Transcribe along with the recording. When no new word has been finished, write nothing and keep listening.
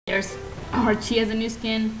There's Archie has a new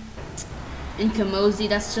skin. And Kamozi,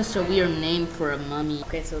 that's just a weird name for a mummy.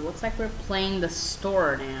 Okay, so it looks like we're playing the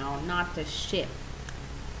store now, not the ship.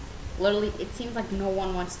 Literally, it seems like no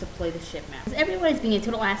one wants to play the ship map. Because everybody's being a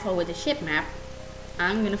total asshole with the ship map,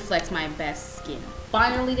 I'm gonna flex my best skin.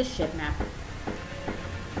 Finally, the ship map.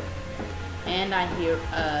 And I hear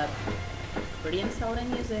pretty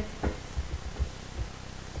insulting music.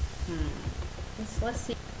 Let's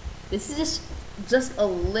see. This is just a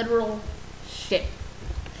literal ship.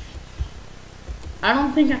 I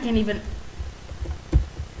don't think I can even.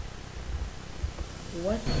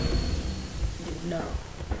 What? Dude, no.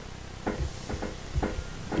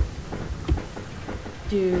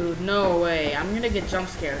 Dude, no way. I'm gonna get jump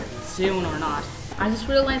scared soon or not. I just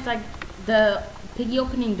realized like the Piggy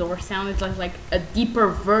opening door sounded like a deeper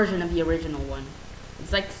version of the original one.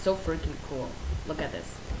 It's like so freaking cool. Look at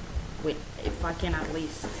this. Wait, if I can at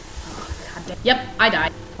least. Oh, God damn. Yep, I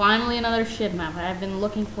died. Finally another ship map. I've been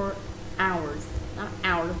looking for hours. Not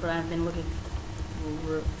hours, but I've been looking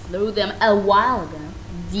through them a while ago.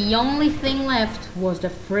 The only thing left was the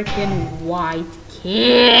freaking white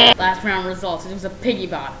kid. Last round results. It was a Piggy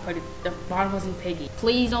bot, but the bot wasn't Piggy.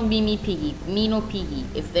 Please don't be me Piggy. Me no Piggy.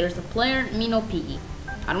 If there's a player, me no Piggy.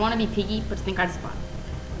 I don't want to be Piggy, but think I just bot.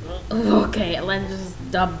 Okay, let's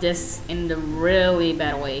just dub this in the really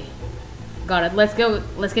bad way. Got it. Let's go.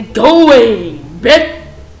 Let's get going, bitch.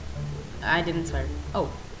 I didn't swear.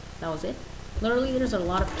 Oh, that was it. Literally, there's a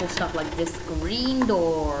lot of cool stuff like this green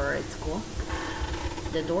door. It's cool.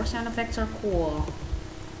 The door sound effects are cool.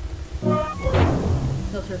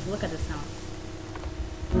 Filters, look at this sound.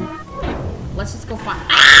 Let's just go find.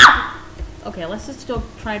 Ah! Okay, let's just go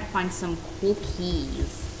try to find some cool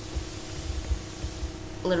keys.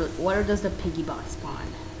 Literally, where does the Piggy bot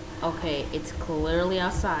spawn? Okay, it's clearly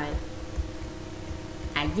outside.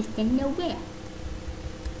 I just didn't know where.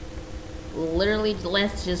 Literally,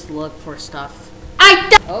 let's just look for stuff.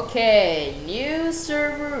 Okay, new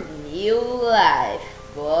server, new life,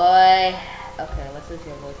 boy. Okay, let's just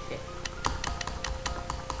go look shit.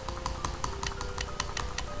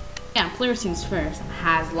 Yeah, player seems first,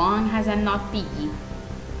 as long as I'm not Piggy.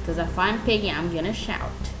 Because if I'm Piggy, I'm gonna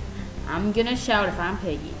shout. I'm gonna shout if I'm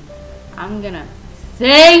Piggy. I'm gonna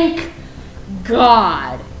thank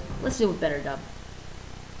God. Let's do a better dub.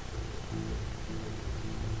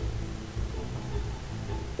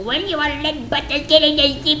 When you are like butter getting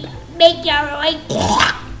a zip, make your way.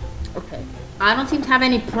 Okay. I don't seem to have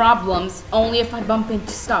any problems, only if I bump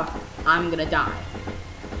into stuff, I'm gonna die.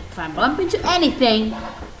 If I bump into anything,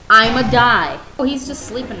 I'ma die. Oh, he's just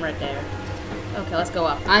sleeping right there. Okay, let's go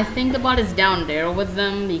up. I think the bot is down there with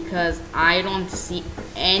them because I don't see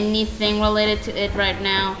anything related to it right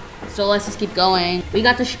now. So let's just keep going. We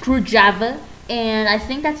got the screwdriver. And I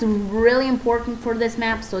think that's really important for this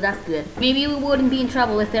map, so that's good. Maybe we wouldn't be in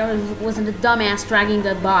trouble if there wasn't a dumbass dragging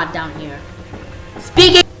the bot down here.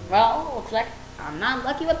 Speaking! Well, looks like I'm not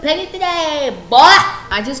lucky with Piggy today, boy!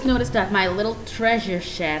 I just noticed that my little treasure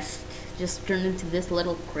chest just turned into this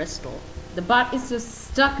little crystal. The bot is just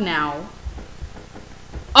stuck now.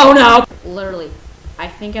 Oh no! Literally, I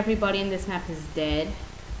think everybody in this map is dead.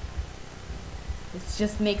 This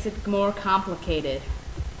just makes it more complicated.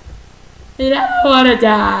 I don't want to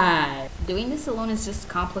die. Doing this alone is just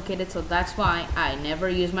complicated, so that's why I never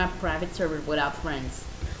use my private server without friends.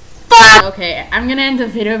 Fuck! Okay, I'm gonna end the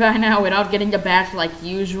video by now without getting the badge like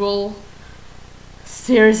usual.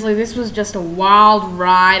 Seriously, this was just a wild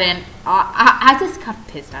ride, and I just got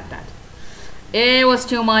pissed at that. It was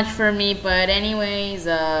too much for me, but anyways,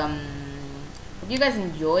 hope you guys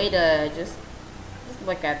enjoyed. Just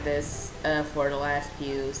look at this for the last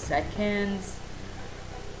few seconds.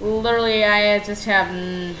 Literally, I just have.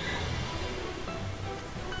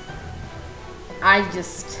 I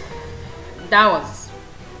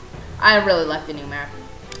really like the new map.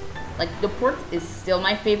 Like, the port is still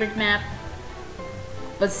my favorite map.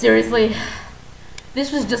 But seriously,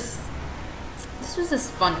 this was just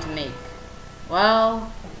fun to make.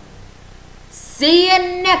 Well, see you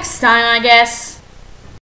next time, I guess.